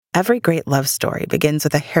Every great love story begins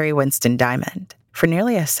with a Harry Winston diamond. For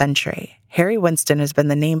nearly a century, Harry Winston has been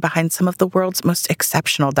the name behind some of the world's most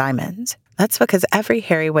exceptional diamonds. That's because every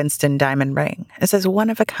Harry Winston diamond ring is as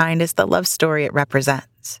one of a kind as the love story it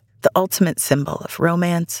represents, the ultimate symbol of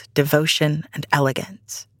romance, devotion, and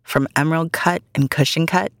elegance. From emerald cut and cushion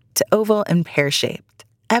cut to oval and pear-shaped,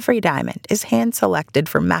 every diamond is hand-selected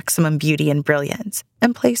for maximum beauty and brilliance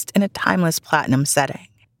and placed in a timeless platinum setting.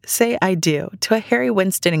 Say I do to a Harry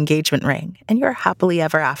Winston engagement ring, and you're happily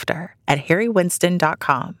ever after at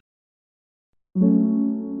harrywinston.com.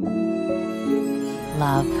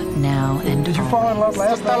 Love now and Did you fall in love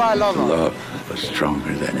last night? Love was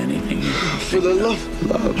stronger than anything. For the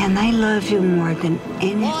love. And I love you more than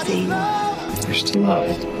anything. There's still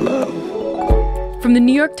love. From the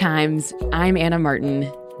New York Times, I'm Anna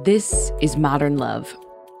Martin. This is Modern Love.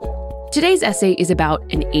 Today's essay is about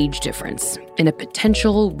an age difference in a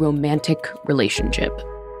potential romantic relationship.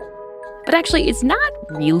 But actually, it's not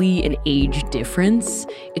really an age difference.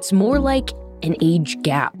 It's more like an age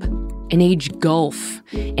gap, an age gulf,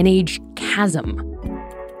 an age chasm.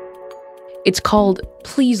 It's called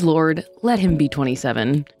Please Lord, Let Him Be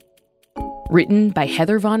 27. Written by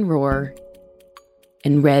Heather Von Rohr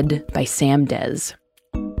and read by Sam Dez.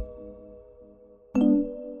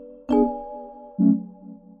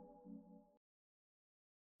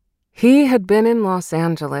 He had been in Los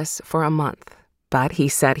Angeles for a month, but he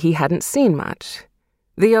said he hadn't seen much.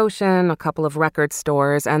 The ocean, a couple of record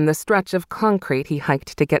stores, and the stretch of concrete he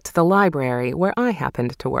hiked to get to the library where I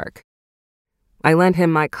happened to work. I lent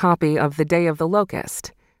him my copy of The Day of the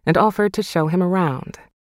Locust and offered to show him around.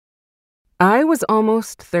 I was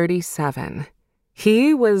almost 37.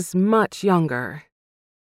 He was much younger.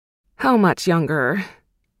 How much younger?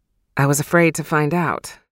 I was afraid to find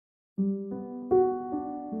out.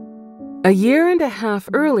 A year and a half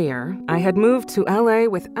earlier, I had moved to LA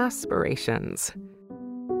with aspirations.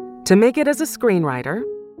 To make it as a screenwriter,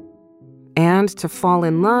 and to fall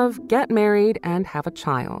in love, get married, and have a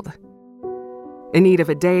child. In need of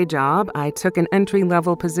a day job, I took an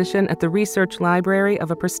entry-level position at the research library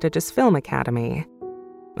of a prestigious film academy.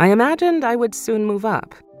 I imagined I would soon move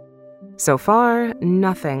up. So far,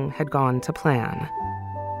 nothing had gone to plan.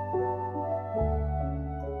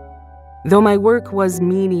 Though my work was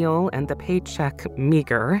menial and the paycheck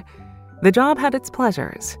meager, the job had its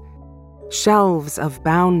pleasures. Shelves of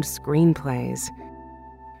bound screenplays,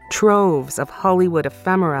 troves of Hollywood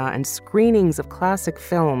ephemera and screenings of classic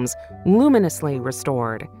films luminously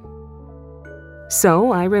restored.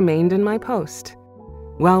 So I remained in my post.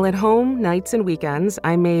 While at home, nights and weekends,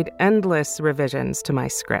 I made endless revisions to my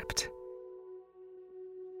script.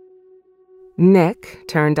 Nick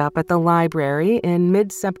turned up at the library in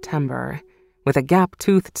mid-September, with a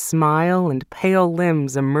gap-toothed smile and pale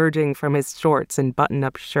limbs emerging from his shorts and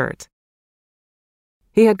button-up shirt.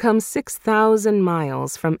 He had come 6,000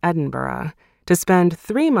 miles from Edinburgh to spend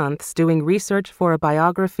 3 months doing research for a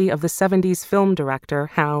biography of the 70s film director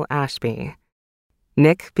Hal Ashby.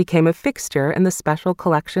 Nick became a fixture in the Special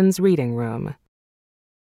Collections reading room.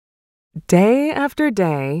 Day after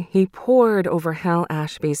day, he pored over Hal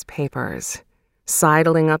Ashby's papers,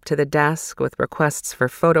 sidling up to the desk with requests for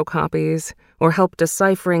photocopies or help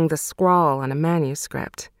deciphering the scrawl on a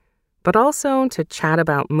manuscript, but also to chat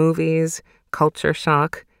about movies, culture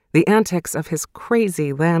shock, the antics of his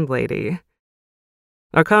crazy landlady.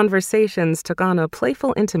 Our conversations took on a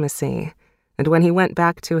playful intimacy, and when he went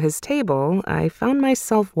back to his table, I found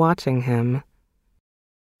myself watching him.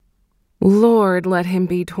 Lord, let him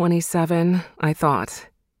be 27, I thought.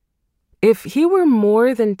 If he were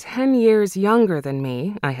more than 10 years younger than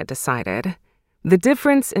me, I had decided, the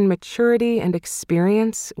difference in maturity and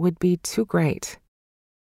experience would be too great.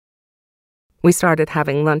 We started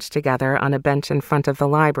having lunch together on a bench in front of the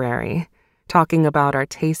library, talking about our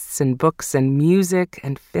tastes in books and music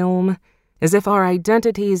and film, as if our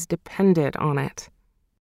identities depended on it.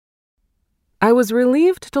 I was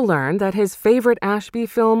relieved to learn that his favorite Ashby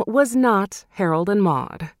film was not Harold and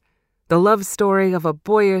Maude, the love story of a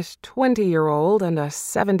boyish 20-year-old and a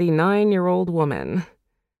 79-year-old woman.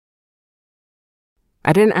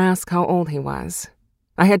 I didn't ask how old he was.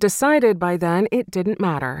 I had decided by then it didn't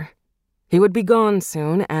matter. He would be gone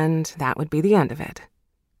soon, and that would be the end of it.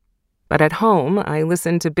 But at home, I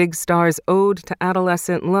listened to Big Star's Ode to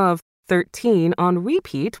Adolescent Love 13 on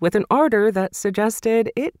repeat with an ardor that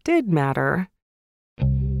suggested it did matter.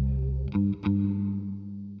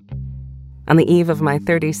 On the eve of my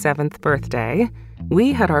 37th birthday,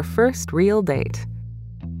 we had our first real date.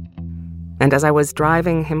 And as I was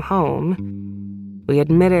driving him home, we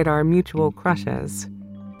admitted our mutual crushes.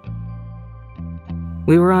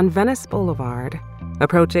 We were on Venice Boulevard,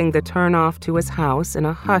 approaching the turnoff to his house in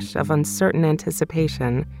a hush of uncertain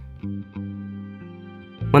anticipation.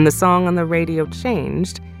 When the song on the radio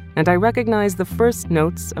changed, and I recognized the first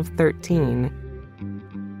notes of 13,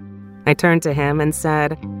 I turned to him and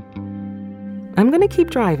said, "I'm going to keep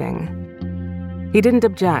driving." He didn't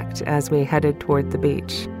object as we headed toward the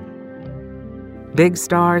beach. Big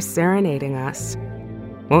Star serenading us.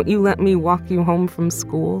 "Won't you let me walk you home from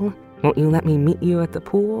school? Won't you let me meet you at the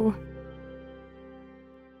pool?"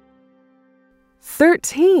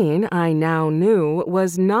 13, I now knew,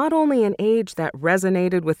 was not only an age that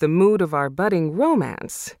resonated with the mood of our budding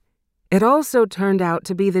romance, it also turned out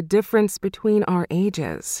to be the difference between our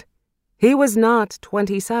ages. He was not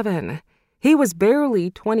 27. He was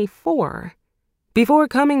barely 24. Before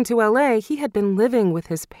coming to LA, he had been living with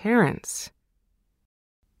his parents.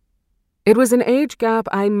 It was an age gap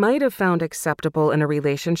I might have found acceptable in a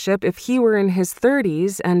relationship if he were in his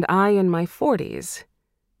 30s and I in my 40s.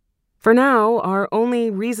 For now, our only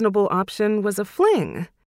reasonable option was a fling.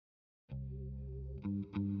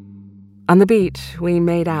 On the beach, we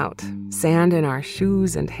made out, sand in our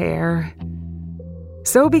shoes and hair.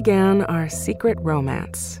 So began our secret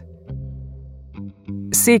romance.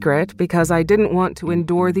 Secret because I didn't want to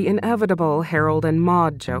endure the inevitable Harold and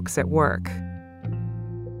Maude jokes at work.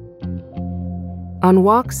 On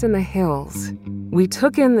walks in the hills, we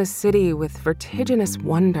took in the city with vertiginous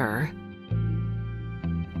wonder.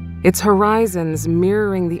 Its horizons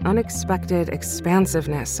mirroring the unexpected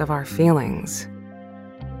expansiveness of our feelings.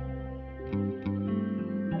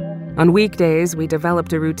 On weekdays, we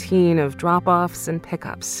developed a routine of drop-offs and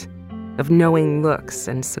pickups, of knowing looks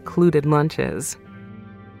and secluded lunches,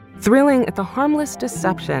 thrilling at the harmless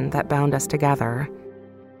deception that bound us together.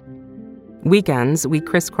 Weekends, we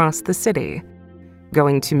crisscrossed the city,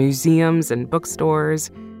 going to museums and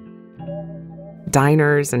bookstores,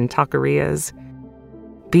 diners and taquerias,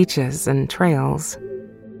 beaches and trails.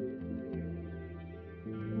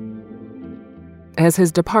 As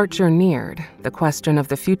his departure neared, the question of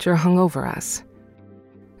the future hung over us,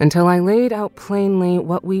 until I laid out plainly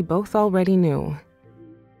what we both already knew.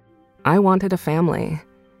 I wanted a family.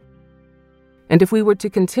 And if we were to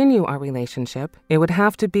continue our relationship, it would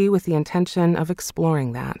have to be with the intention of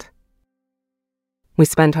exploring that. We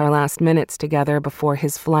spent our last minutes together before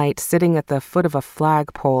his flight sitting at the foot of a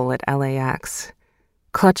flagpole at LAX,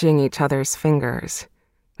 clutching each other's fingers,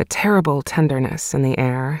 a terrible tenderness in the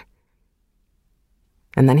air.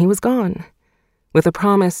 And then he was gone, with a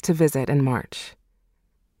promise to visit in March.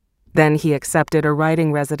 Then he accepted a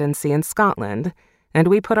writing residency in Scotland, and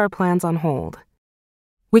we put our plans on hold.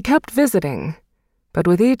 We kept visiting, but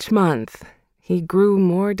with each month, he grew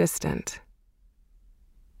more distant.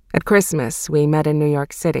 At Christmas, we met in New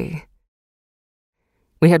York City.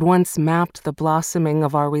 We had once mapped the blossoming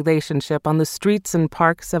of our relationship on the streets and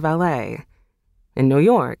parks of LA. In New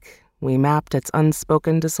York, we mapped its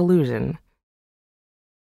unspoken disillusion.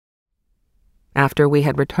 After we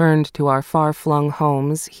had returned to our far-flung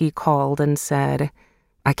homes, he called and said,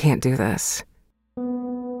 "I can't do this."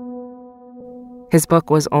 His book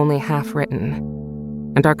was only half written,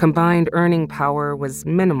 and our combined earning power was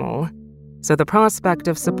minimal, so the prospect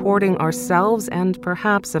of supporting ourselves and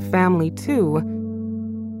perhaps a family too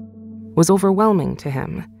was overwhelming to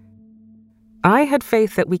him. I had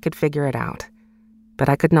faith that we could figure it out, but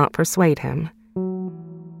I could not persuade him.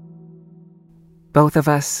 Both of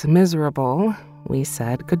us miserable, we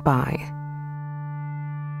said goodbye.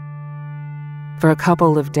 For a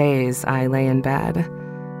couple of days, I lay in bed,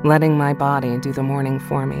 letting my body do the morning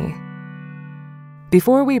for me.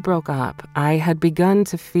 Before we broke up, I had begun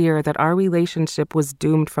to fear that our relationship was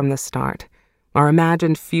doomed from the start, our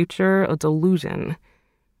imagined future a delusion.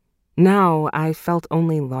 Now I felt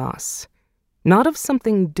only loss, not of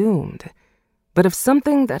something doomed, but of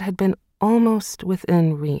something that had been almost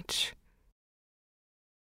within reach.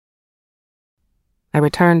 I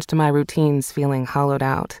returned to my routines feeling hollowed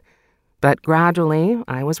out, but gradually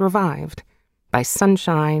I was revived by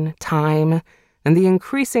sunshine, time, and the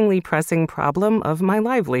increasingly pressing problem of my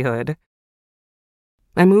livelihood.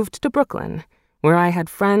 I moved to Brooklyn, where I had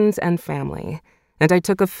friends and family, and I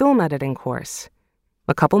took a film editing course.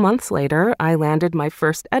 A couple months later, I landed my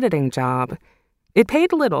first editing job. It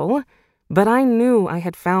paid little, but I knew I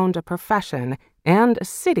had found a profession and a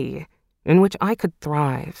city in which I could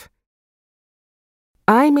thrive.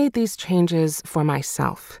 I made these changes for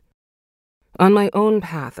myself, on my own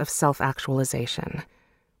path of self-actualization.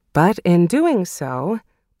 But in doing so,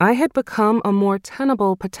 I had become a more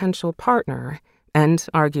tenable potential partner, and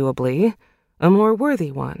arguably, a more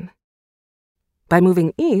worthy one. By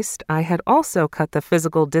moving east, I had also cut the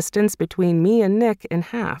physical distance between me and Nick in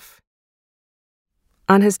half.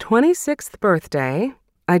 On his 26th birthday,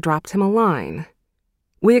 I dropped him a line.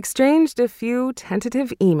 We exchanged a few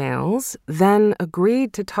tentative emails, then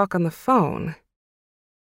agreed to talk on the phone.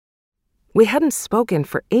 We hadn't spoken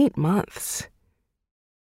for 8 months.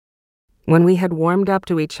 When we had warmed up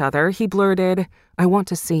to each other, he blurted, "I want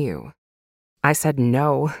to see you." I said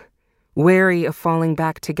no, wary of falling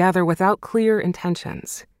back together without clear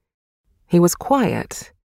intentions. He was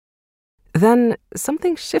quiet. Then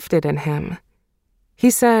something shifted in him.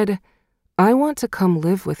 He said, "I want to come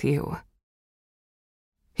live with you."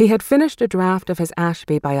 He had finished a draft of his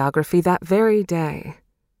Ashby biography that very day.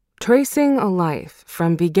 Tracing a life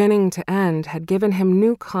from beginning to end had given him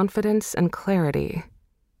new confidence and clarity.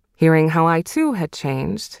 Hearing how I too had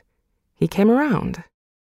changed, he came around.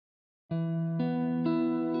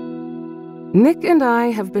 Nick and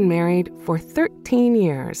I have been married for 13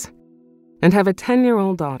 years and have a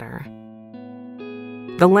 10-year-old daughter.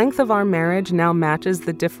 The length of our marriage now matches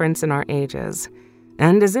the difference in our ages,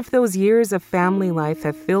 and as if those years of family life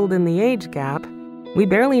have filled in the age gap, we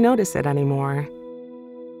barely notice it anymore.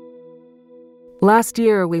 Last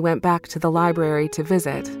year, we went back to the library to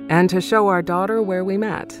visit and to show our daughter where we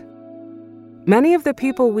met. Many of the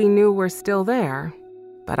people we knew were still there,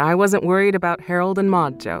 but I wasn't worried about Harold and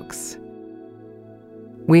Maude jokes.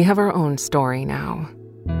 We have our own story now.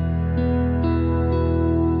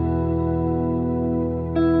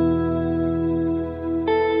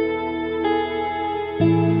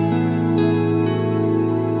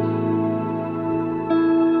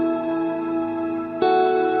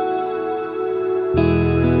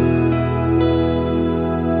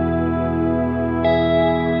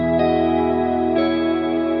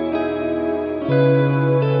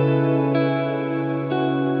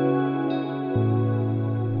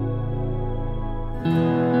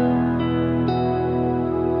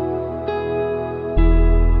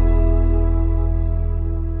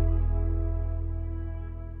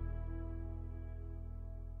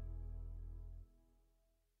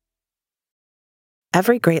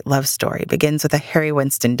 Every great love story begins with a Harry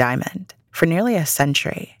Winston diamond. For nearly a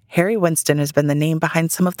century, Harry Winston has been the name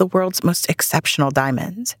behind some of the world's most exceptional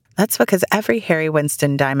diamonds. That's because every Harry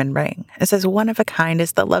Winston diamond ring is as one-of-a-kind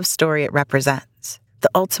as the love story it represents, the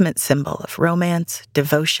ultimate symbol of romance,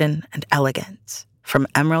 devotion, and elegance. From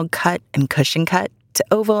emerald cut and cushion cut to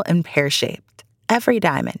oval and pear-shaped, every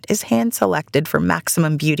diamond is hand-selected for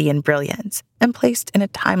maximum beauty and brilliance and placed in a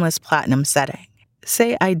timeless platinum setting.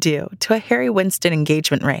 Say I do to a Harry Winston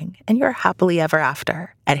engagement ring, and you're happily ever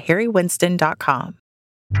after at harrywinston.com.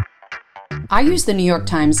 I use the New York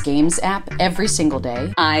Times Games app every single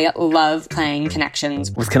day. I love playing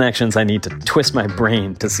Connections. With Connections, I need to twist my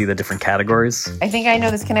brain to see the different categories. I think I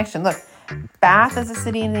know this connection. Look, Bath is a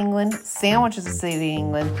city in England, Sandwich is a city in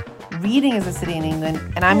England, Reading is a city in England,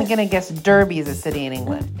 and I'm going to guess Derby is a city in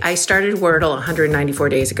England. I started Wordle 194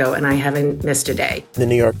 days ago, and I haven't missed a day. The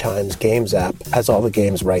New York Times Games app has all the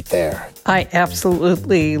games right there. I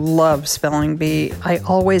absolutely love Spelling Bee. I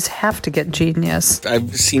always have to get Genius.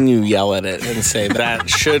 I've seen you yell at it and say, that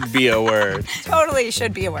should be a word. Totally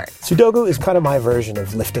should be a word. Sudoku is kind of my version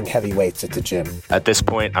of lifting heavy weights at the gym. At this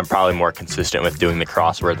point, I'm probably more consistent with doing the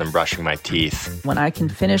crossword than brushing my teeth. When I can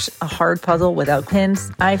finish a hard puzzle without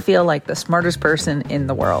pins, I feel like the smartest person in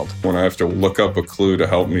the world. When I have to look up a clue to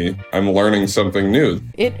help me, I'm learning something new.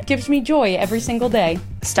 It gives me joy every single day.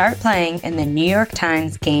 Start playing in the New York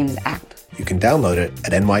Times Games app. You can download it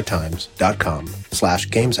at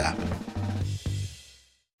nytimes.com/gamesapp.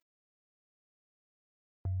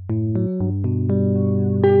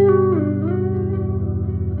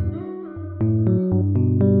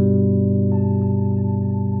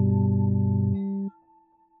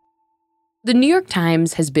 The New York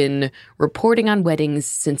Times has been reporting on weddings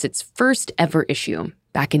since its first ever issue,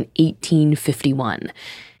 back in 1851.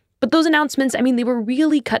 But those announcements, they were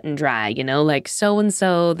really cut and dry, like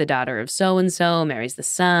so-and-so, the daughter of so-and-so, marries the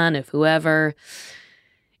son of whoever.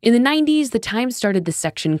 In the 90s, the Times started this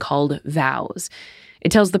section called Vows.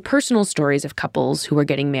 It tells the personal stories of couples who are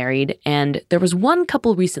getting married, and there was one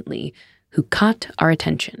couple recently who caught our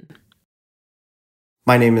attention.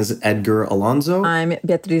 My name is Edgar Alonso. I'm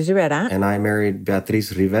Beatriz Rivera. And I married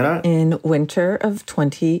Beatriz Rivera in winter of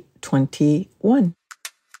 2021.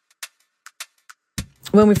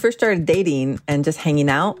 When we first started dating and just hanging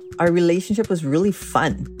out, our relationship was really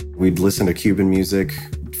fun. We'd listen to Cuban music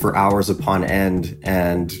for hours upon end,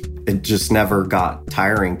 and it just never got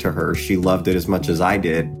tiring to her. She loved it as much as I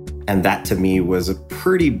did, and that to me was a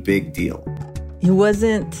pretty big deal. He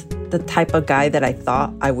wasn't the type of guy that I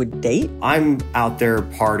thought I would date. I'm out there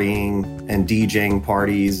partying and DJing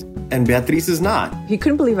parties, and Beatriz is not. He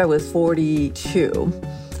couldn't believe I was 42.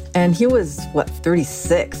 And he was,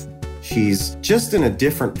 36? She's just in a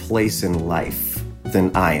different place in life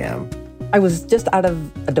than I am. I was just out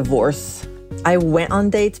of a divorce. I went on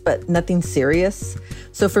dates, but nothing serious.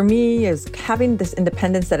 So for me, is having this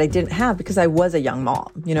independence that I didn't have because I was a young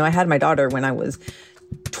mom. I had my daughter when I was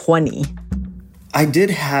 20. I did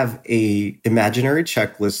have a imaginary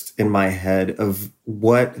checklist in my head of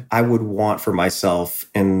what I would want for myself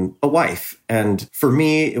in a wife. And for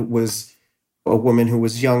me, it was a woman who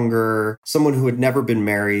was younger, someone who had never been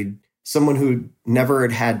married, someone who never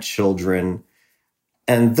had children.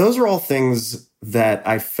 And those are all things that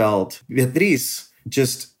I felt Beatriz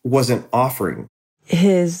just wasn't offering.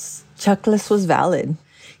 His checklist was valid.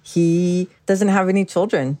 He doesn't have any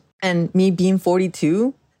children. And me being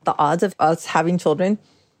 42, the odds of us having children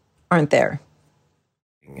aren't there.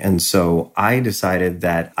 And so I decided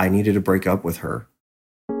that I needed to break up with her.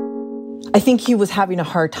 I think he was having a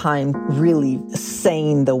hard time really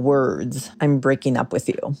saying the words, "I'm breaking up with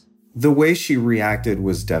you." The way she reacted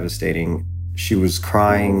was devastating. She was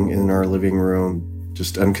crying in our living room,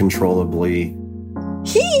 just uncontrollably.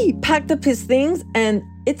 He packed up his things, and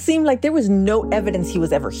it seemed like there was no evidence he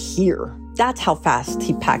was ever here. That's how fast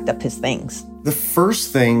he packed up his things. The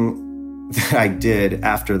first thing that I did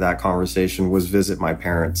after that conversation was visit my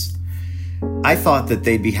parents. I thought that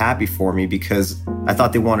they'd be happy for me because I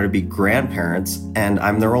thought they wanted to be grandparents, and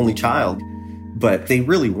I'm their only child. But they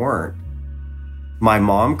really weren't. My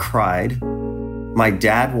mom cried. My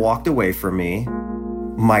dad walked away from me.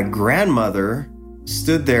 My grandmother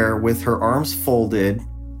stood there with her arms folded,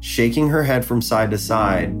 shaking her head from side to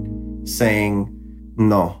side, saying,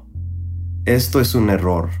 "No, esto es un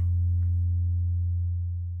error."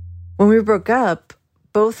 When we broke up,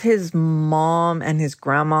 both his mom and his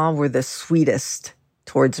grandma were the sweetest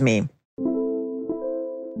towards me.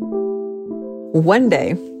 One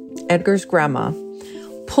day, Edgar's grandma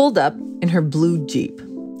pulled up in her blue Jeep,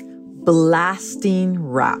 blasting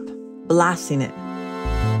rap, blasting it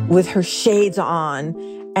with her shades on.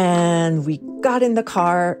 And we got in the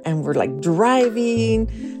car and we're driving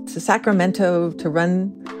to Sacramento to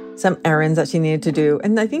run some errands that she needed to do.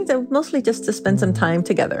 And I think that mostly just to spend some time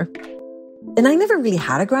together. And I never really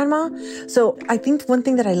had a grandma. So I think one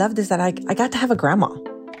thing that I loved is that I got to have a grandma.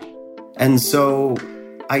 And so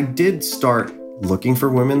I did start looking for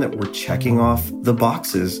women that were checking off the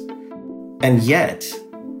boxes. And yet,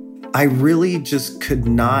 I really just could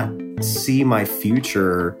not see my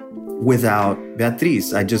future without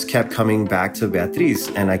Beatriz. I just kept coming back to Beatriz.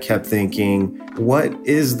 And I kept thinking, what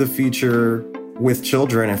is the future with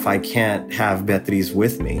children if I can't have Beatriz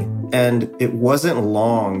with me? And it wasn't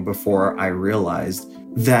long before I realized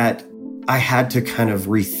that I had to kind of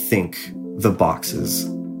rethink the boxes.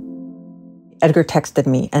 Edgar texted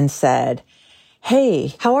me and said,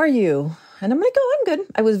 "Hey, how are you?" And I'm like, "Oh, I'm good."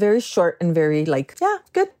 I was very short and very yeah,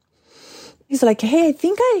 good. He's like, "Hey, I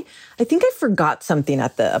think I forgot something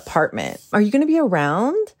at the apartment. Are you going to be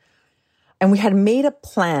around?" And we had made a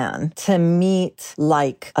plan to meet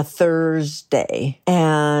a Thursday.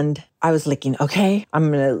 And I was thinking, okay,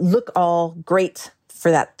 I'm going to look all great for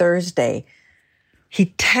that Thursday.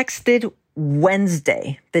 He texted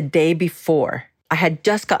Wednesday, the day before. I had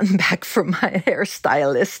just gotten back from my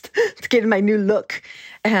hairstylist to get my new look.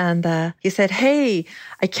 And he said, "Hey,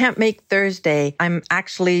 I can't make Thursday. I'm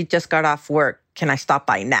actually just got off work. Can I stop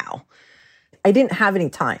by now?" I didn't have any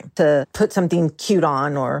time to put something cute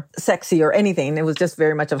on or sexy or anything. It was just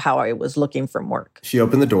very much of how I was looking from work. She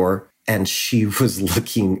opened the door and she was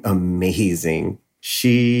looking amazing.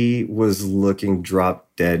 She was looking drop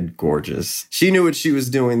dead gorgeous. She knew what she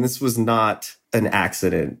was doing. This was not an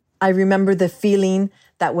accident. I remember the feeling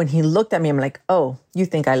that when he looked at me, I'm like, "Oh, you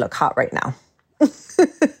think I look hot right now."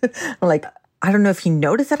 I'm like, I don't know if he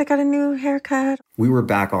noticed that I got a new haircut. We were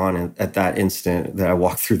back on at that instant that I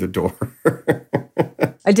walked through the door.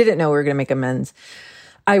 I didn't know we were going to make amends.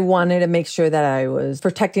 I wanted to make sure that I was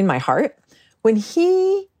protecting my heart. When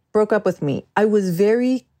he broke up with me, I was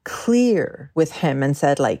very clear with him and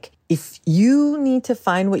said, if you need to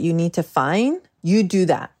find what you need to find, you do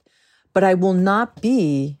that. But I will not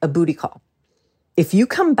be a booty call. If you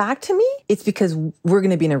come back to me, it's because we're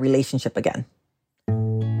going to be in a relationship again.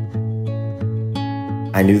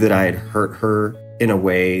 I knew that I had hurt her in a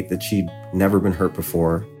way that she'd never been hurt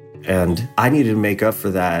before. And I needed to make up for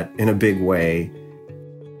that in a big way.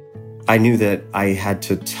 I knew that I had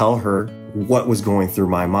to tell her what was going through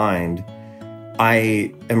my mind.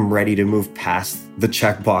 I am ready to move past the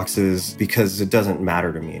check boxes because it doesn't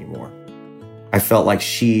matter to me anymore. I felt like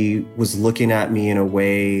she was looking at me in a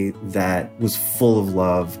way that was full of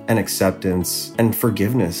love and acceptance and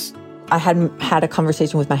forgiveness. I had a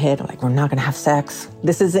conversation with my head, like, we're not going to have sex.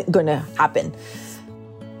 This isn't going to happen.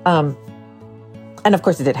 And of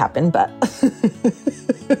course it did happen, but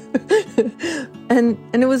and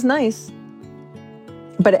it was nice.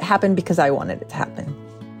 But it happened because I wanted it to happen.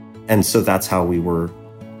 And so that's how we were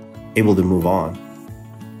able to move on.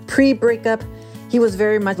 Pre-breakup, he was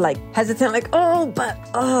very much like hesitant, like,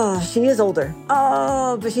 she is older.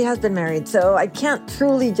 Oh, but she has been married. So I can't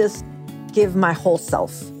truly just give my whole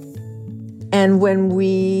self. And when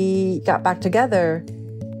we got back together,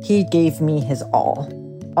 he gave me his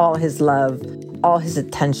all his love, all his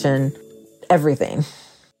attention, everything.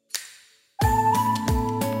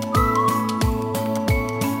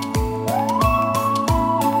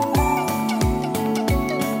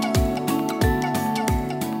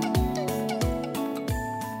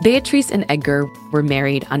 Beatrice and Edgar were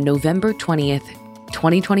married on November 20th,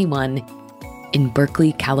 2021 in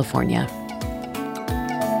Berkeley, California.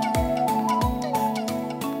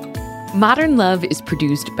 Modern Love is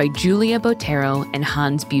produced by Julia Botero and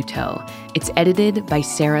Hans Buteau. It's edited by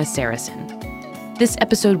Sarah Saracen. This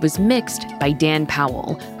episode was mixed by Dan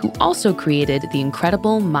Powell, who also created the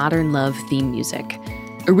incredible Modern Love theme music.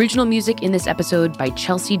 Original music in this episode by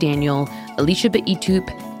Chelsea Daniel, Alicia Baitup,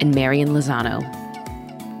 and Marian Lozano.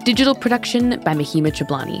 Digital production by Mahima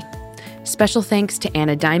Chablani. Special thanks to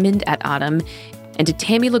Anna Diamond at Autumn and to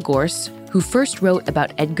Tammy Lagorce, who first wrote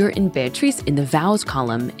about Edgar and Beatrice in the Vows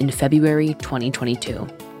column in February 2022.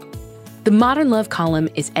 The Modern Love column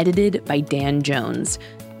is edited by Dan Jones.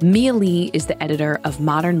 Mia Lee is the editor of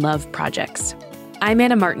Modern Love Projects. I'm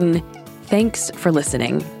Anna Martin. Thanks for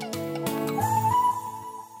listening.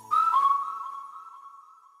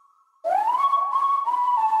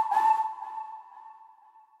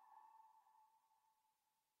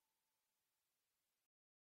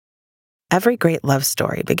 Every great love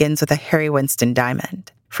story begins with a Harry Winston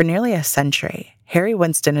diamond. For nearly a century, Harry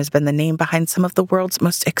Winston has been the name behind some of the world's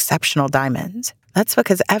most exceptional diamonds. That's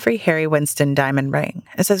because every Harry Winston diamond ring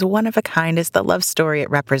is as one-of-a-kind as the love story it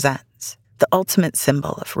represents. The ultimate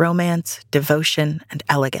symbol of romance, devotion, and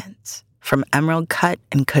elegance. From emerald cut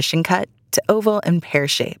and cushion cut to oval and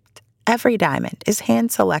pear-shaped, every diamond is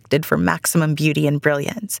hand-selected for maximum beauty and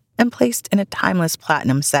brilliance and placed in a timeless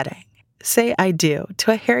platinum setting. Say I do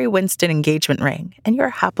to a Harry Winston engagement ring, and you're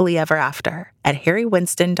happily ever after at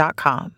harrywinston.com.